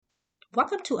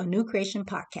Welcome to a New Creation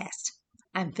podcast.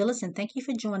 I'm Phyllis and thank you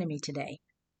for joining me today.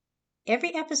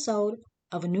 Every episode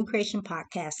of a New Creation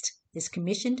podcast is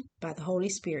commissioned by the Holy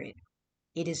Spirit.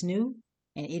 It is new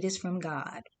and it is from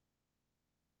God.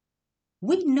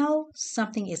 We know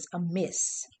something is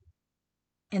amiss,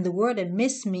 and the word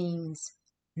amiss means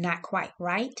not quite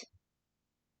right,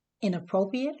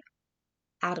 inappropriate,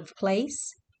 out of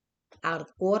place, out of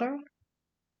order,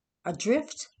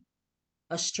 adrift,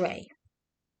 astray.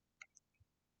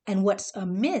 And what's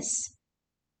amiss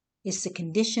is the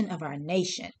condition of our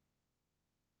nation.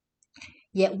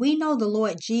 Yet we know the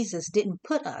Lord Jesus didn't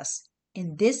put us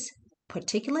in this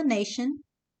particular nation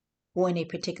or in a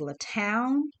particular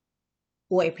town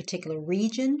or a particular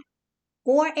region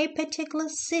or a particular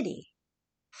city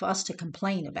for us to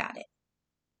complain about it.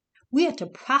 We are to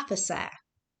prophesy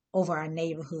over our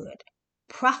neighborhood,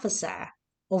 prophesy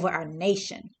over our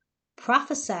nation,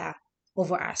 prophesy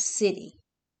over our city.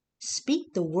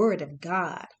 Speak the word of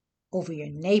God over your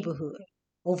neighborhood,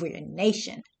 over your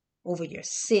nation, over your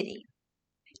city.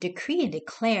 Decree and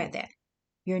declare that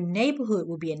your neighborhood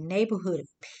will be a neighborhood of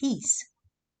peace.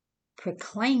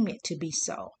 Proclaim it to be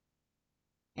so.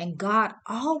 And God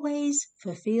always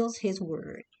fulfills His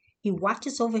word. He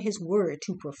watches over His word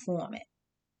to perform it.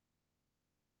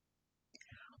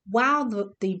 While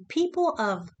the people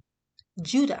of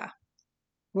Judah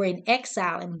were in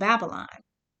exile in Babylon,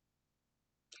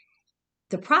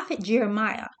 the prophet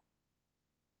Jeremiah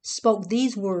spoke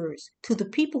these words to the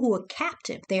people who are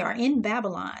captive. They are in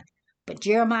Babylon. But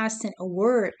Jeremiah sent a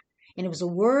word, and it was a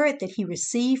word that he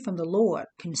received from the Lord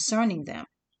concerning them.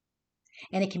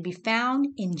 And it can be found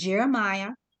in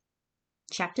Jeremiah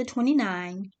chapter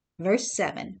 29, verse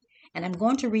 7. And I'm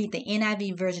going to read the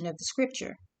NIV version of the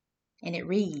scripture. And it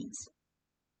reads,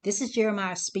 this is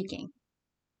Jeremiah speaking.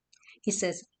 He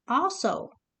says,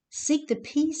 also seek the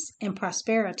peace and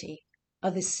prosperity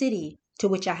of the city to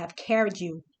which I have carried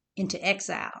you into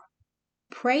exile.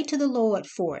 Pray to the Lord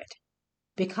for it,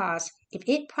 because if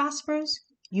it prospers,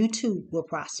 you too will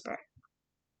prosper.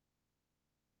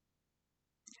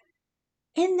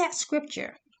 In that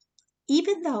scripture,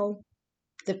 even though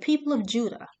the people of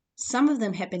Judah, some of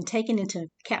them had been taken into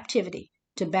captivity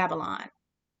to Babylon,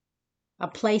 a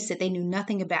place that they knew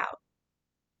nothing about,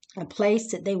 a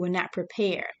place that they were not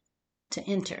prepared to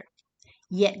enter,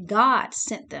 yet God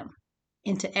sent them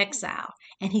into exile,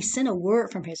 and He sent a word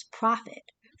from His prophet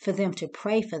for them to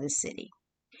pray for the city.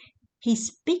 He's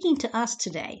speaking to us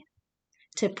today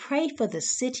to pray for the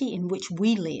city in which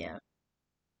we live.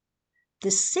 The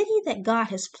city that God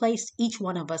has placed each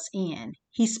one of us in,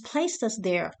 He's placed us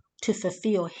there to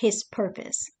fulfill His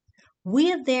purpose.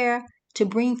 We are there to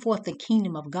bring forth the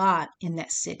kingdom of God in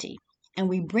that city, and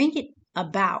we bring it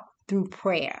about through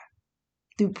prayer,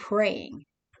 through praying,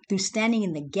 through standing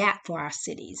in the gap for our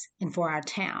cities and for our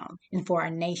town and for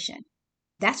our nation.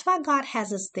 That's why God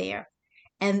has us there.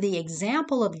 And the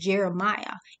example of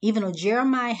Jeremiah, even though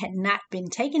Jeremiah had not been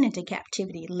taken into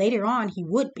captivity, later on he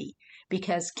would be,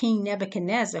 because King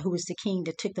Nebuchadnezzar, who was the king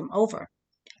that took them over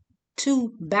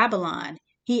to Babylon,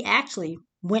 he actually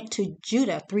went to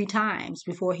Judah 3 times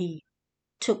before he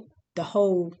took the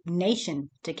whole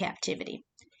nation to captivity.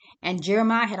 And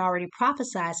Jeremiah had already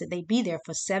prophesied that they'd be there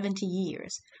for 70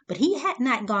 years. But he had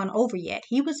not gone over yet.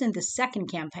 He was in the second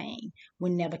campaign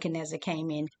when Nebuchadnezzar came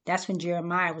in. That's when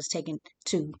Jeremiah was taken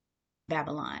to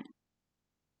Babylon.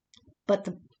 But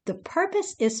the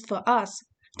purpose is for us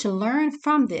to learn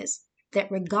from this,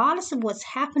 that regardless of what's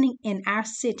happening in our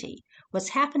city, what's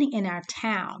happening in our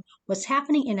town, what's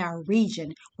happening in our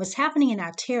region, what's happening in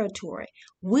our territory,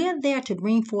 we're there to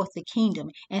bring forth the kingdom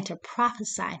and to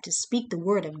prophesy and to speak the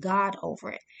word of God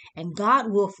over it. And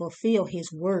God will fulfill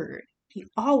His word. He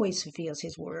always fulfills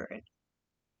His word.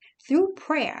 Through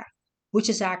prayer, which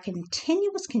is our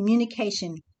continuous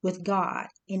communication with God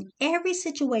in every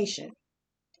situation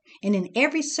and in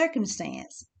every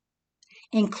circumstance,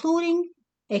 including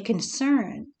a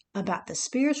concern about the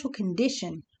spiritual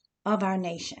condition of our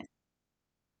nation.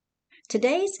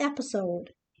 Today's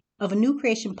episode of a New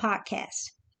Creation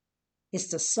podcast is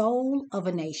the soul of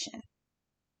a nation.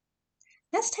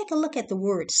 Let's take a look at the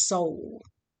word soul.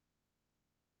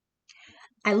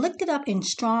 I looked it up in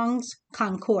Strong's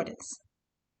Concordance,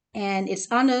 and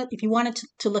it's under, if you wanted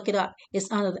to look it up,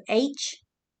 it's under the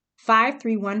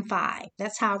H5315.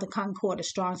 That's how the Concordance,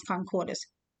 Strong's Concordance,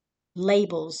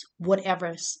 labels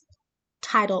whatever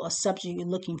title or subject you're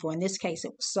looking for. In this case,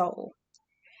 it was soul.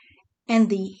 And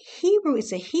the Hebrew,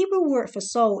 it's a Hebrew word for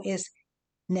soul is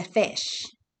nephesh.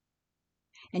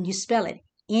 And you spell it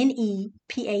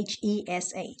Nephesh.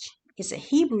 It's a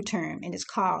Hebrew term and it's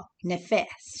called nephesh.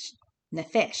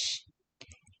 Nephesh.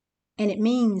 and it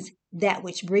means that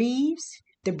which breathes,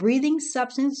 the breathing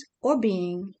substance or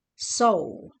being,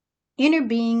 soul, inner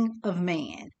being of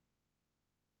man.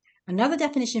 Another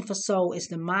definition for soul is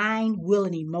the mind, will,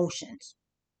 and emotions.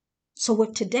 So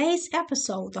with today's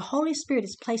episode, the Holy Spirit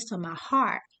is placed on my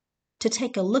heart to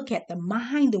take a look at the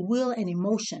mind, the will, and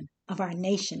emotion of our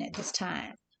nation at this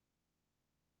time.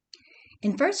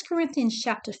 In 1 Corinthians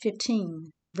chapter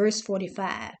 15, verse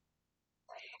 45,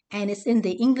 and it's in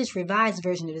the English Revised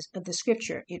Version of the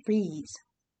scripture, it reads,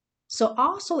 "So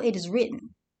also it is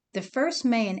written, the first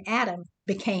man, Adam,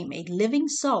 became a living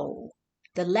soul.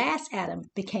 The last Adam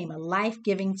became a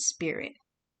life-giving spirit."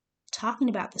 Talking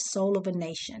about the soul of a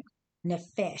nation,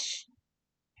 nephesh.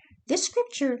 This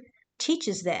scripture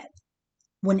teaches that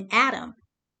when Adam,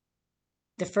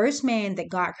 the first man that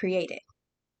God created,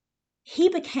 he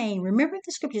became, remember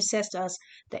the scripture says to us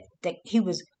that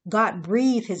God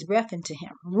breathed his breath into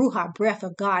him, Ruha, breath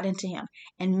of God into him,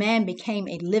 and man became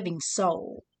a living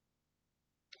soul.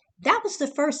 That was the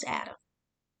first Adam.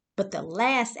 But the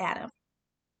last Adam,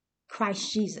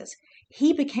 Christ Jesus,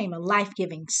 he became a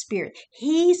life-giving spirit.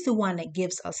 He's the one that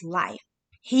gives us life.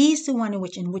 He's the one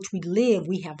in which we live.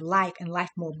 We have life and life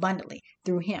more abundantly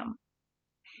through him.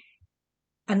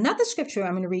 Another scripture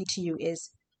I'm going to read to you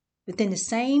is within the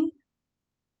same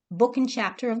book and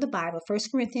chapter of the Bible,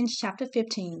 1 Corinthians chapter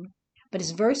 15, but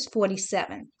it's verse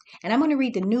 47. And I'm going to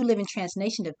read the New Living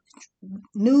Translation of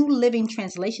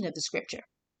the scripture.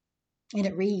 And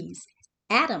it reads,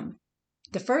 "Adam,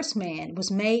 the first man,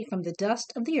 was made from the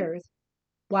dust of the earth,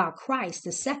 while Christ,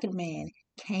 the second man,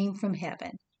 came from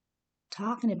heaven."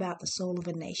 Talking about the soul of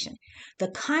a nation.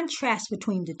 The contrast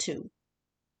between the two.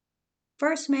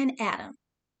 First man, Adam,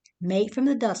 made from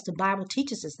the dust, the Bible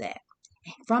teaches us that,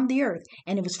 from the earth,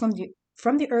 and it was from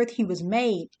the earth he was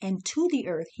made, and to the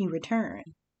earth he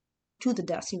returned. To the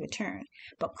dust he returned.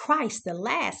 But Christ, the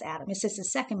last Adam, it says the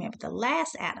second man, but the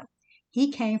last Adam,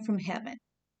 he came from heaven.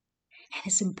 And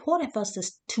it's important for us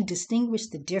to distinguish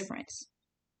the difference.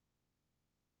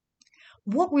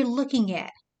 What we're looking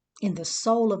at in the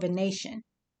soul of a nation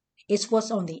is what's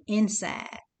on the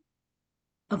inside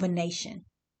of a nation.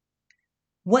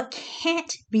 What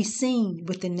can't be seen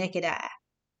with the naked eye.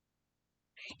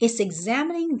 It's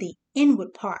examining the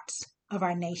inward parts of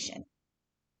our nation.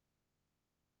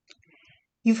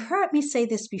 You've heard me say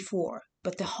this before,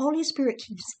 but the Holy Spirit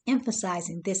keeps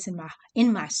emphasizing this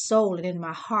in my soul and in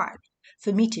my heart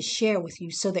for me to share with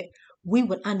you so that we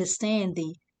would understand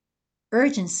the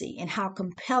urgency and how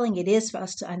compelling it is for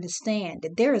us to understand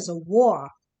that there is a war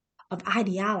of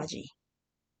ideology.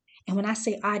 And when I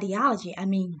say ideology, I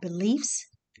mean beliefs,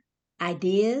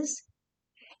 ideas,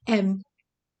 and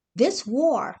this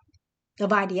war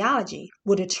of ideology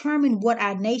will determine what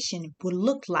our nation will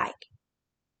look like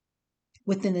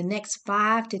within the next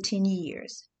 5 to 10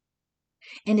 years.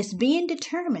 And it's being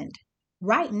determined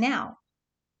right now.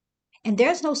 And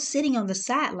there's no sitting on the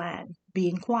sideline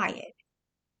being quiet.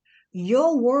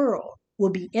 Your world will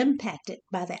be impacted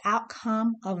by the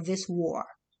outcome of this war.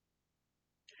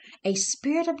 A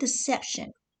spirit of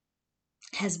deception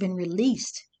has been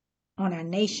released on our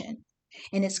nation,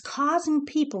 and it's causing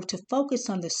people to focus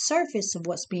on the surface of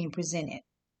what's being presented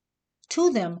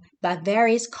to them by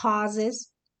various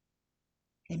causes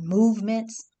and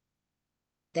movements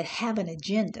that have an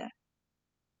agenda.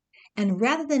 And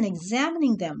rather than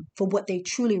examining them for what they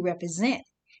truly represent,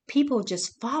 people are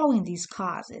just following these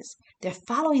causes. They're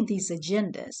following these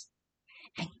agendas.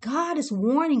 And God is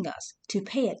warning us to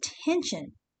pay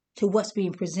attention to what's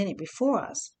being presented before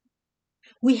us.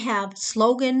 We have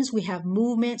slogans, we have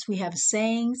movements, we have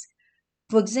sayings.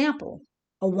 For example,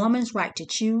 a woman's right to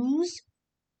choose.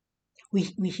 We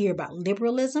hear about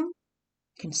liberalism,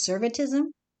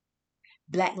 conservatism,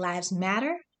 Black Lives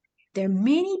Matter. There are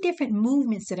many different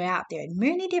movements that are out there,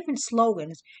 many different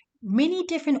slogans, many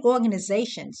different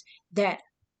organizations that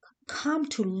come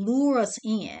to lure us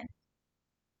in.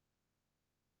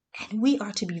 And we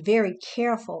are to be very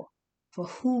careful for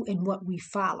who and what we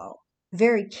follow,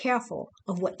 very careful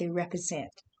of what they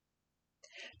represent.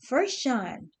 1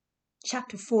 John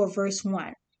chapter 4, verse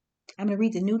 1. I'm going to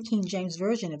read the New King James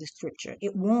Version of the scripture.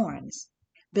 It warns,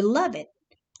 "Beloved,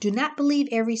 do not believe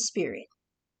every spirit,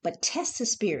 but test the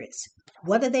spirits,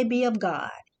 whether they be of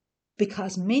God,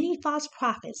 because many false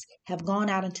prophets have gone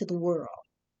out into the world."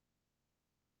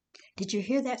 Did you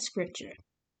hear that scripture?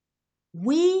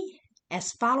 We,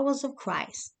 as followers of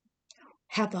Christ,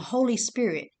 have the Holy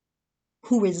Spirit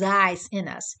who resides in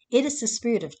us. It is the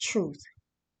Spirit of truth.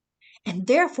 And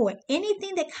therefore,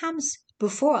 anything that comes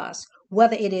before us,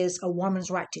 whether it is a woman's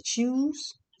right to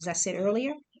choose, as I said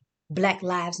earlier, Black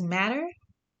Lives Matter,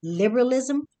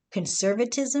 liberalism,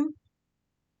 conservatism,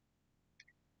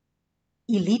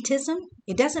 elitism.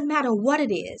 It doesn't matter what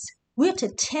it is. We're to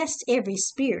test every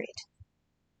spirit.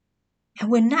 And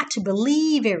we're not to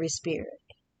believe every spirit,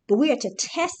 but we are to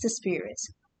test the spirits,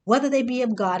 whether they be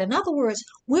of God. In other words,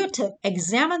 we're to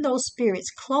examine those spirits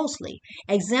closely,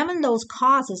 examine those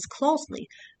causes closely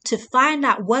to find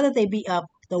out whether they be of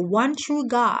the one true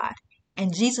God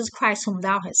and Jesus Christ whom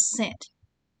thou hast sent.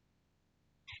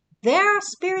 There are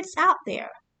spirits out there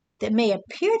that may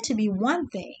appear to be one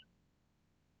thing,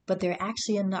 but they're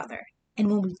actually another. And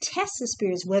when we test the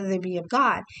spirits, whether they be of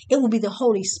God, it will be the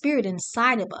Holy Spirit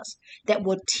inside of us that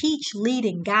will teach, lead,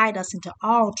 and guide us into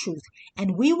all truth.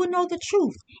 And we will know the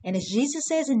truth. And as Jesus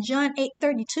says in John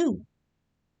 8:32,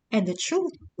 and the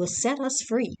truth will set us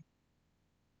free.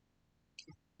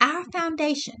 Our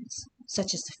foundations,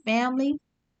 such as the family,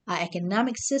 our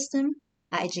economic system,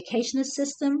 our educational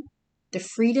system, the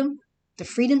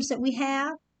freedoms that we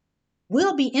have,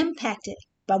 will be impacted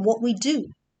by what we do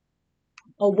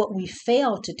or what we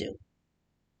fail to do.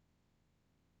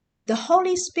 The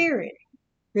Holy Spirit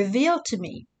revealed to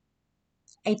me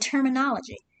a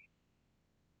terminology.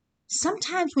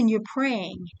 Sometimes when you're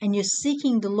praying and you're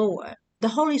seeking the Lord, the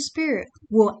Holy Spirit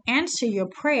will answer your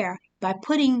prayer by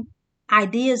putting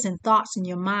ideas and thoughts in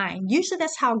your mind. Usually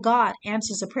that's how God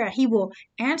answers a prayer. He will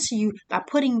answer you by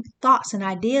putting thoughts and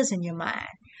ideas in your mind.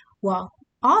 Well,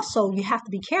 also you have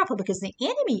to be careful because the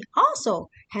enemy also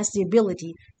has the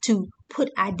ability to put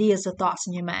ideas or thoughts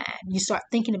in your mind. You start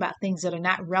thinking about things that are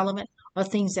not relevant or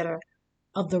things that are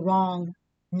of the wrong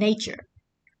nature.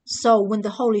 So when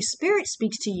the Holy Spirit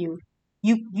speaks to you,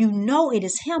 you know it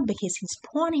is him because he's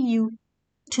pointing you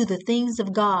to the things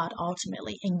of God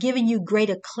ultimately and giving you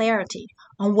greater clarity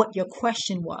on what your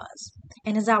question was.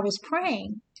 And as I was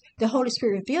praying, the Holy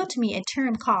Spirit revealed to me a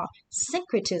term called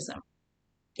syncretism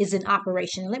is in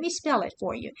operation. Let me spell it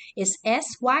for you. It's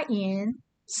syncretism.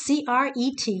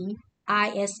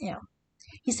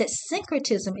 He said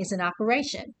syncretism is in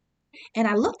operation. And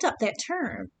I looked up that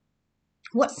term.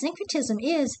 What syncretism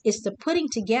is the putting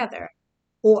together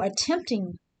or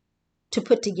attempting to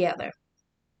put together,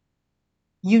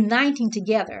 uniting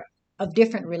together of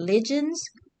different religions,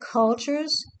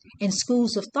 cultures, and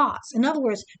schools of thoughts. In other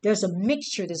words, there's a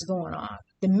mixture that's going on,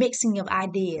 the mixing of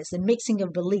ideas, the mixing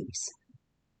of beliefs.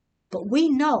 But we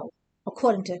know,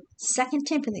 according to 2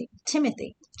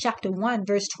 Timothy chapter 1,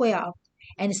 verse 12,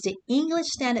 and it's the English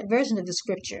Standard Version of the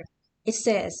scripture, it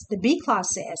says, the B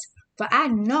clause says, "For I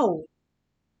know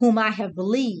whom I have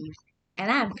believed, and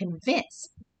I am convinced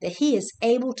that he is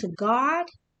able to guard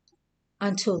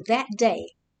until that day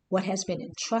what has been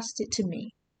entrusted to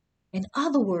me." In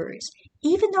other words,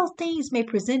 even though things may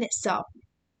present itself,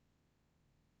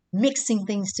 mixing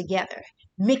things together,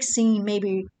 mixing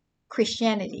maybe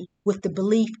Christianity with the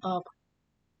belief of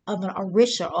an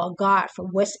Orisha or a god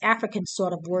from West African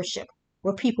sort of worship,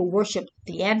 where people worship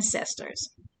the ancestors.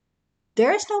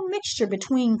 There is no mixture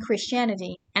between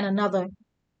Christianity and another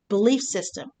belief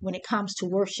system when it comes to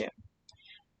worship.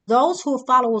 Those who are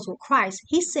followers of Christ,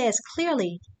 he says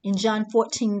clearly in John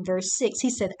 14, verse 6, he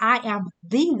said, "I am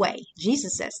the way."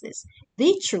 Jesus says this,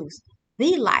 "the truth,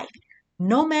 the life.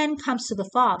 No man comes to the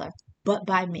Father but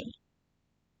by me."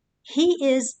 He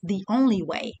is the only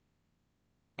way.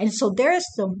 And so there is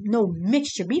no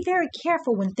mixture. Be very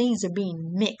careful when things are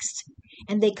being mixed.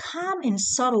 And they come in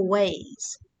subtle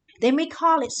ways. They may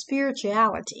call it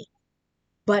spirituality,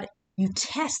 but you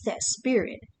test that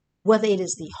spirit, whether it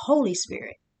is the Holy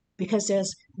Spirit, because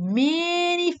there's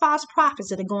many false prophets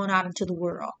that are going out into the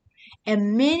world.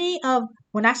 And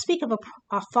when I speak of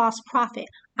a false prophet,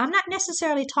 I'm not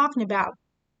necessarily talking about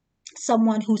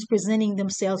someone who's presenting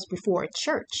themselves before a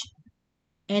church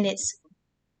and it's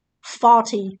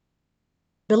faulty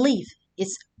belief.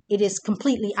 It is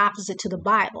completely opposite to the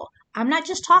Bible. I'm not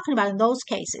just talking about in those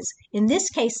cases. In this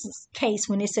case,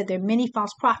 when they said there are many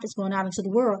false prophets going out into the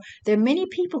world, there are many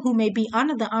people who may be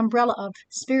under the umbrella of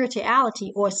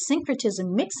spirituality or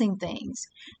syncretism, mixing things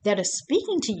that are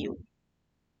speaking to you,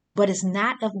 but it's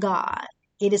not of God.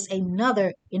 It is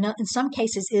another, in some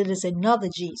cases, it is another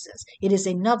Jesus. It is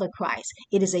another Christ.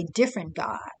 It is a different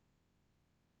God.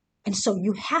 And so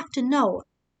you have to know,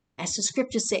 as the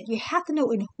scripture said, you have to know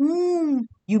in whom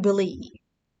you believe.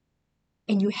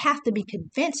 And you have to be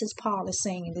convinced, as Paul is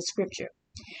saying in the scripture,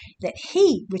 that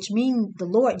he, which means the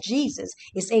Lord Jesus,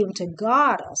 is able to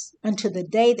guard us until the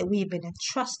day that we've been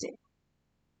entrusted.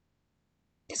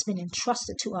 It's been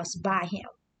entrusted to us by him.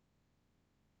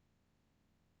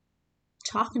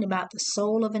 Talking about the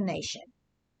soul of a nation.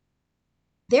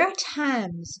 There are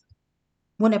times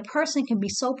when a person can be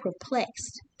so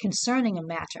perplexed concerning a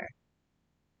matter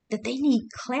that they need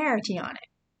clarity on it.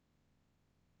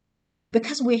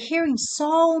 because we're hearing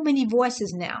so many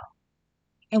voices now.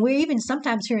 And we're even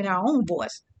sometimes hearing our own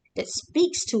voice that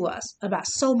speaks to us about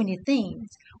so many things.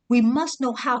 We must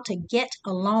know how to get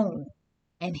alone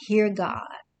and hear God.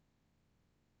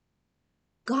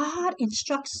 God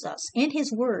instructs us in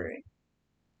his word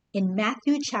in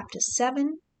Matthew chapter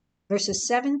 7, verses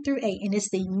 7 through 8. And it's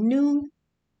the New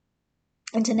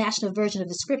International Version of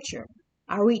the scripture.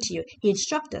 I'll read to you. He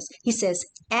instructs us. He says,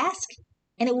 ask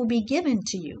and it will be given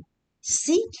to you.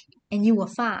 Seek and you will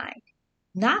find.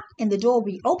 Knock and the door will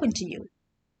be open to you.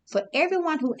 For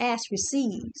everyone who asks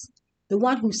receives. The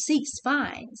one who seeks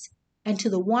finds. And to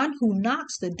the one who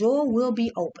knocks the door will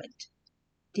be opened.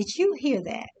 Did you hear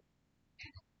that?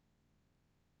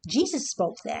 Jesus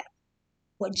spoke that.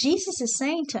 What Jesus is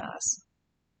saying to us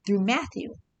through Matthew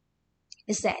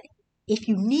is that if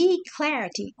you need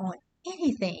clarity on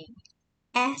anything,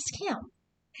 ask him.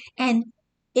 And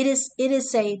the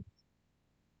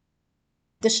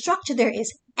structure there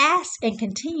is ask and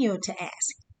continue to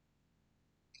ask.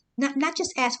 Not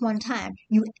just ask one time.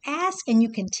 You ask and you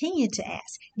continue to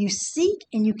ask. You seek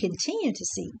and you continue to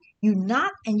seek. You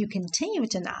knock and you continue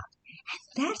to knock.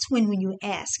 And that's when you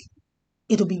ask,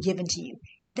 it'll be given to you.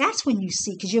 That's when you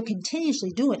seek, because you're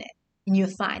continuously doing it and you'll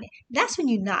find it. That's when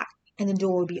you knock and the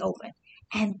door will be open.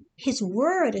 And his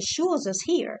word assures us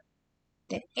here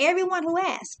that everyone who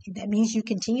asks, and that means you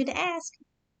continue to ask,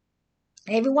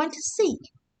 everyone to seek,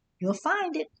 you'll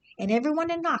find it, and everyone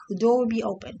to knock, the door will be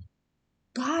open.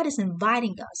 God is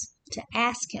inviting us to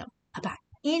ask him about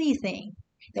anything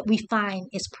that we find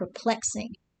is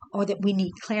perplexing or that we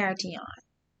need clarity on.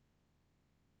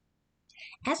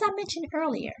 As I mentioned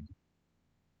earlier,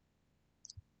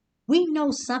 we know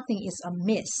something is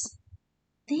amiss.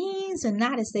 Things are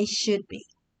not as they should be.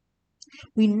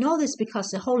 We know this because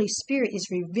the Holy Spirit is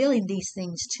revealing these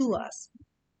things to us.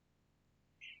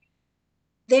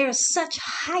 There is such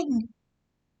heightened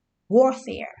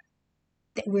warfare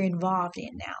that we're involved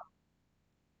in now.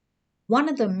 One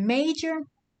of the major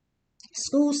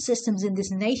school systems in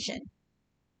this nation,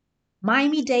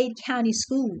 Miami-Dade County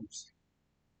Schools,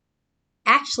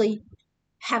 actually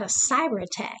had a cyber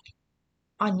attack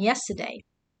on yesterday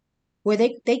where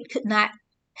they could not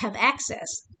have access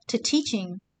to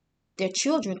teaching their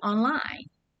children online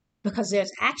because there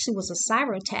actually was a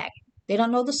cyber attack. They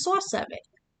don't know the source of it.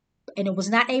 And it was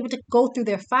not able to go through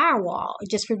their firewall. It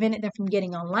just prevented them from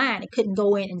getting online. It couldn't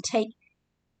go in and take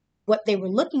what they were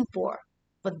looking for.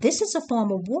 But this is a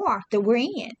form of war that we're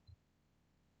in.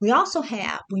 We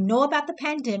know about the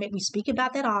pandemic. We speak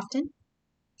about that often.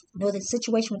 We know the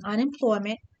situation with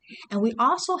unemployment. And we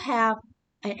also have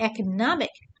an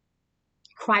economic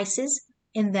crisis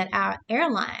in that our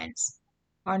airlines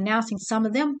are announcing, some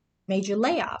of them, major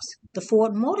layoffs. The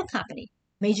Ford Motor Company,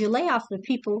 major layoffs for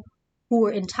people who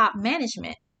are in top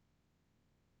management.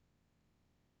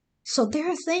 So there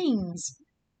are things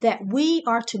that we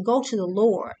are to go to the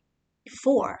Lord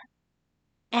for.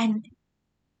 And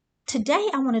today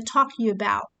I want to talk to you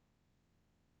about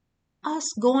us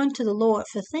going to the Lord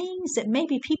for things that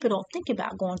maybe people don't think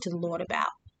about going to the Lord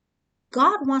about.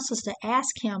 God wants us to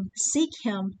ask him, seek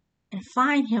him, and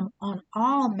find him on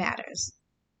all matters.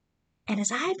 And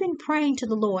as I've been praying to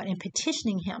the Lord and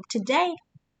petitioning him, today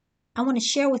I want to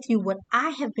share with you what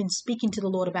I have been speaking to the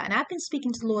Lord about. And I've been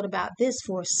speaking to the Lord about this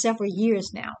for several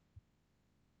years now.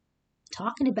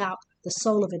 Talking about the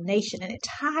soul of a nation. And it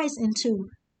ties into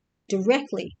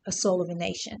directly a soul of a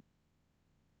nation.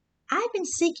 I've been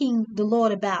seeking the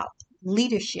Lord about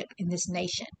leadership in this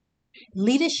nation.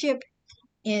 Leadership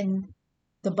in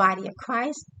the body of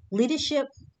Christ. Leadership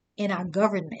in our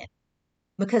government.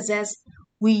 Because as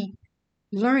we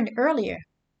learned earlier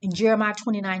in Jeremiah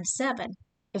 29:7,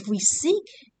 if we seek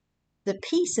the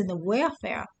peace and the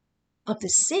welfare of the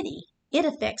city, it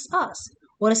affects us.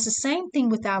 Well, it's the same thing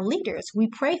with our leaders. We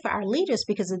pray for our leaders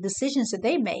because the decisions that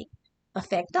they make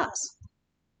affect us.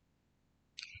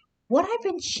 What I'm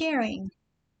going to share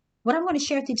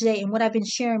with you today, and what I've been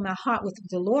sharing my heart with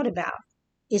the Lord about,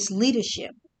 is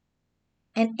leadership.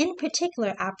 And in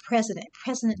particular, our president,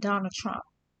 President Donald Trump,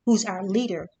 who's our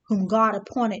leader, whom God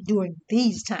appointed during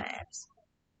these times.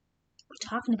 We're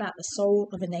talking about the soul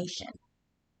of a nation.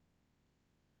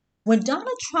 When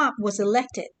Donald Trump was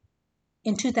elected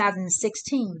in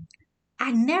 2016,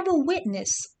 I never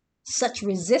witnessed such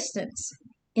resistance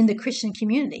in the Christian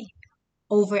community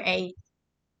over an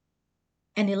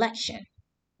election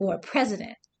or a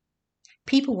president.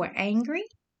 People were angry.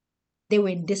 They were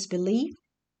in disbelief.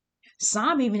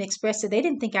 Some even expressed that they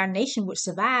didn't think our nation would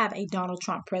survive a Donald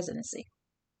Trump presidency.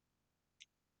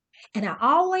 And I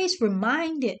always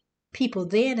reminded people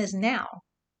then as now,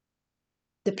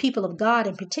 the people of God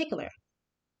in particular,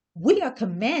 We are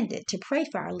commanded to pray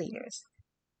for our leaders.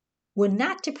 We're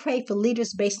not to pray for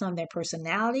leaders based on their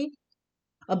personality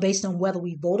or based on whether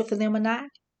we voted for them or not.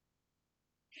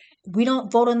 We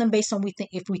don't vote on them based on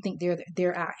if we think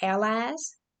they're our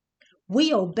allies.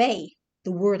 We obey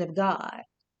the word of God.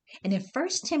 And in 1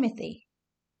 Timothy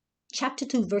chapter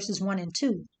 2, verses 1 and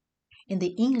 2, in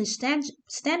the English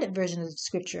Standard Version of the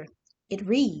scripture, it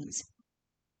reads,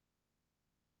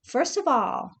 "First of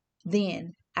all,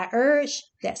 then, I urge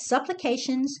that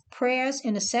supplications, prayers,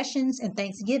 intercessions, and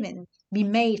thanksgiving be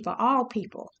made for all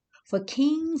people, for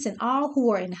kings and all who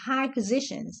are in high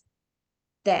positions,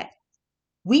 that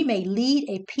we may lead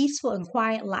a peaceful and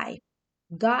quiet life,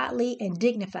 godly and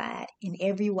dignified in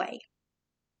every way."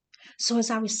 So as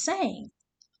I was saying,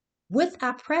 with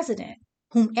our president,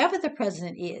 whomever the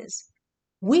president is,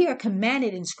 we are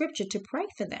commanded in scripture to pray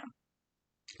for them.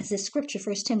 As this scripture,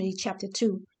 1 Timothy chapter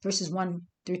 2, verses 1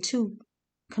 through 2,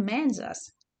 commands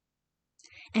us.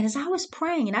 And as I was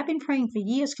praying, and I've been praying for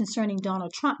years concerning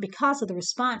Donald Trump because of the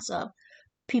response of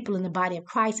people in the body of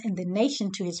Christ and the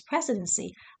nation to his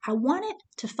presidency, I wanted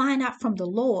to find out from the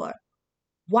Lord,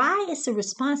 why is the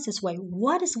response this way?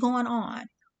 What is going on?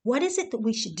 What is it that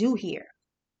we should do here?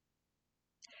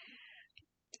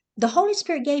 The Holy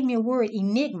Spirit gave me a word,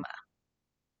 enigma.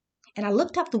 And I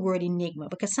looked up the word enigma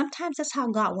because sometimes that's how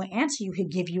God will answer you. He'll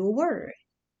give you a word.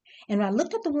 And when I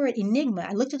looked up the word enigma,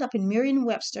 I looked it up in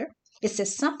Merriam-Webster. It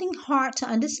says something hard to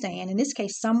understand. In this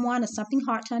case, someone or something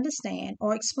hard to understand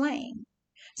or explain.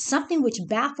 Something which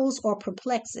baffles or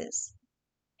perplexes.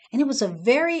 And it was a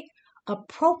very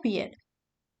appropriate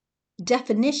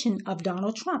definition of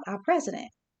Donald Trump, our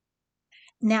president.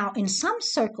 Now, in some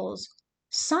circles,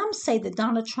 some say that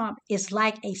Donald Trump is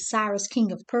like a Cyrus,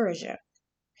 king of Persia.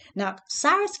 Now,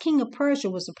 Cyrus, king of Persia,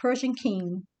 was a Persian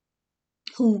king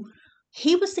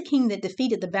he was the king that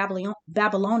defeated the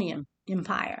Babylonian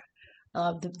Empire.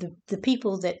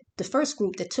 The first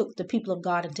group that took the people of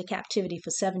God into captivity for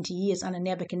 70 years under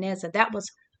Nebuchadnezzar, that was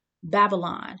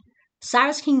Babylon.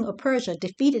 Cyrus, king of Persia,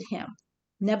 defeated him,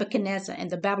 Nebuchadnezzar, and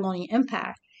the Babylonian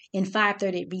Empire in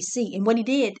 538 BC. And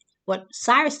what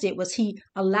Cyrus did was he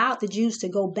allowed the Jews to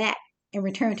go back and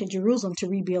return to Jerusalem to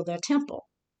rebuild their temple.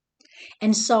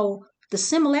 And so the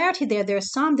similarity there are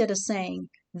some that are saying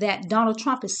that Donald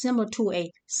Trump is similar to a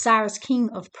Cyrus, king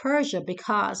of Persia,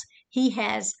 because he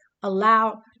has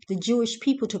allowed the Jewish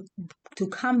people to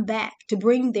come back, to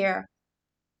bring their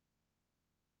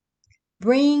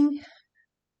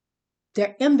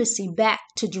embassy back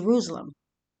to Jerusalem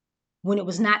when it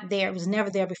was not there. It was never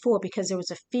there before because there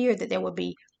was a fear that there would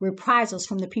be reprisals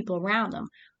from the people around them.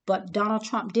 But Donald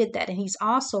Trump did that, and he's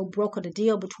also brokered a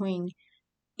deal between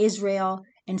Israel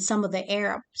and some of the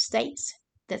Arab states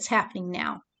that's happening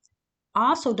now.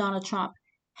 Also, Donald Trump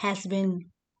has been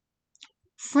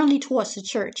friendly towards the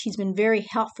church. He's been very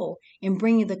helpful in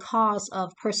bringing the cause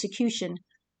of persecution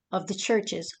of the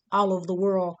churches all over the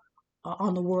world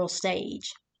on the world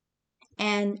stage.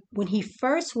 And when he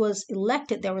first was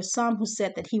elected, there were some who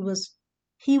said that he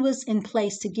was in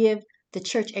place to give the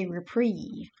church a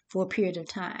reprieve for a period of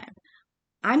time.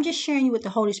 I'm just sharing you what the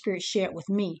Holy Spirit shared with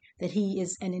me, that he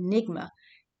is an enigma.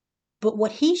 But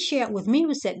what he shared with me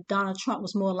was that Donald Trump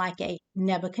was more like a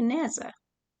Nebuchadnezzar.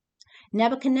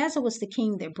 Nebuchadnezzar was the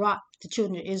king that brought the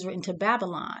children of Israel into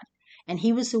Babylon. And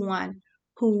he was the one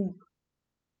who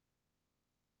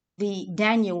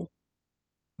Daniel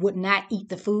would not eat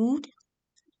the food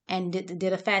and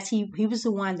did a fast. He was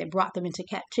the one that brought them into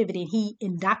captivity, and he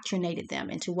indoctrinated them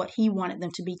into what he wanted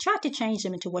them to be, tried to change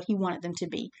them into what he wanted them to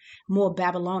be, more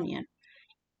Babylonian.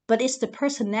 But it's the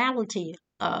personality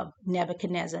of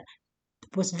Nebuchadnezzar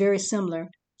was very similar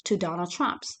to Donald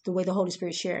Trump's, the way the Holy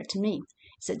Spirit shared it to me.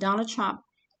 It's that Donald Trump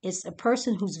is a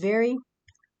person who's very,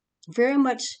 very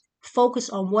much focused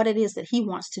on what it is that he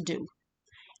wants to do.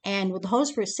 And what the Holy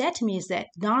Spirit said to me is that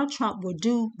Donald Trump will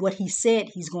do what he said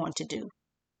he's going to do.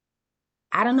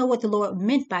 I don't know what the Lord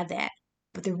meant by that,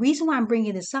 but the reason why I'm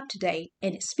bringing this up today,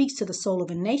 and it speaks to the soul of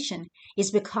a nation,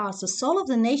 is because the soul of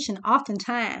the nation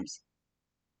oftentimes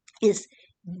is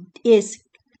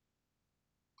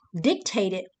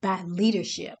dictated by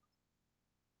leadership.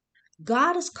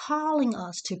 God is calling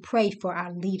us to pray for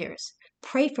our leaders.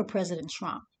 Pray for President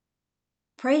Trump.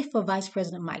 Pray for Vice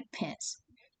President Mike Pence.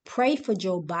 Pray for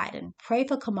Joe Biden. Pray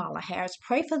for Kamala Harris.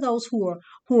 Pray for those who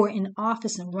are in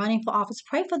office and running for office.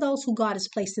 Pray for those who God has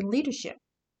placed in leadership.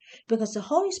 Because the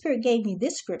Holy Spirit gave me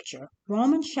this scripture,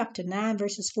 Romans chapter 9,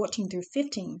 verses 14 through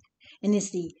 15. And it's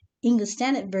the English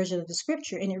Standard Version of the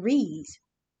scripture. And it reads,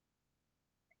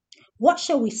 "What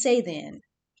shall we say then?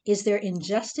 Is there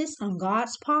injustice on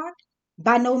God's part?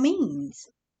 By no means.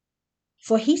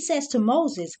 For he says to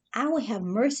Moses, I will have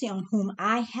mercy on whom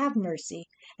I have mercy,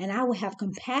 and I will have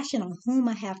compassion on whom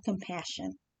I have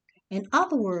compassion. In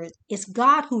other words, it's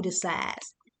God who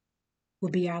decides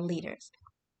will be our leaders.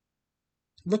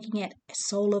 Looking at the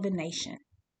soul of a nation.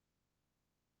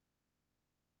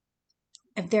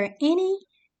 If there are any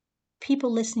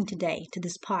people listening today to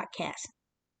this podcast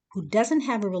who doesn't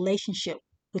have a relationship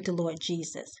with the Lord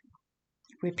Jesus,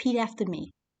 repeat after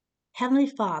me. Heavenly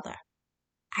Father,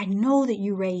 I know that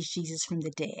you raised Jesus from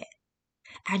the dead.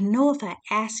 I know if I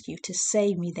ask you to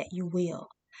save me that you will.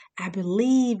 I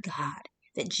believe, God,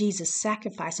 that Jesus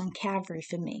sacrificed on Calvary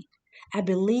for me. I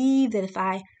believe that if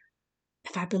I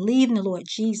believe in the Lord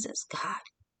Jesus, God,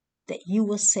 that you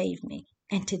will save me.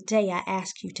 And today I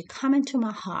ask you to come into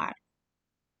my heart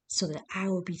so that I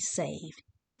will be saved.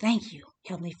 Thank you,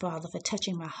 Heavenly Father, for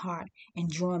touching my heart and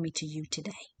drawing me to you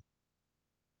today.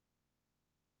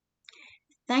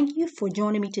 Thank you for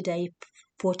joining me today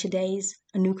for today's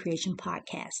A New Creation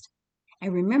podcast.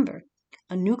 And remember,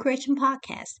 A New Creation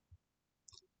podcast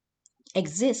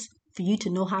exists for you to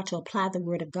know how to apply the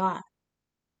Word of God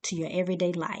to your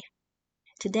everyday life.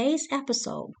 Today's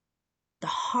episode, The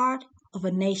Heart of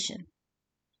a Nation,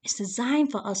 is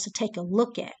designed for us to take a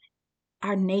look at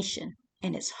our nation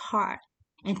and its heart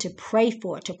and to pray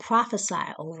for it, to prophesy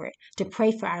over it, to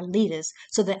pray for our leaders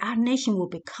so that our nation will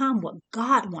become what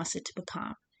God wants it to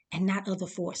become and not other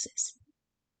forces.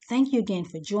 Thank you again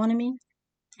for joining me,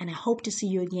 and I hope to see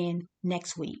you again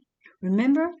next week.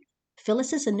 Remember,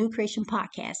 Phyllis's A New Creation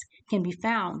podcast can be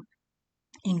found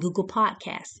in Google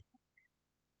Podcasts.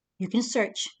 You can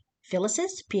search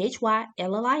Phyllis's,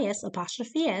 Phyllis,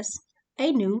 apostrophe S,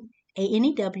 A New,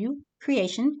 ANEW,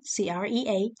 Creation,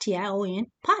 CREATION,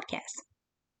 podcast.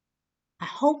 I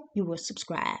hope you will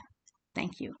subscribe.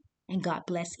 Thank you, and God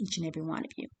bless each and every one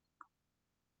of you.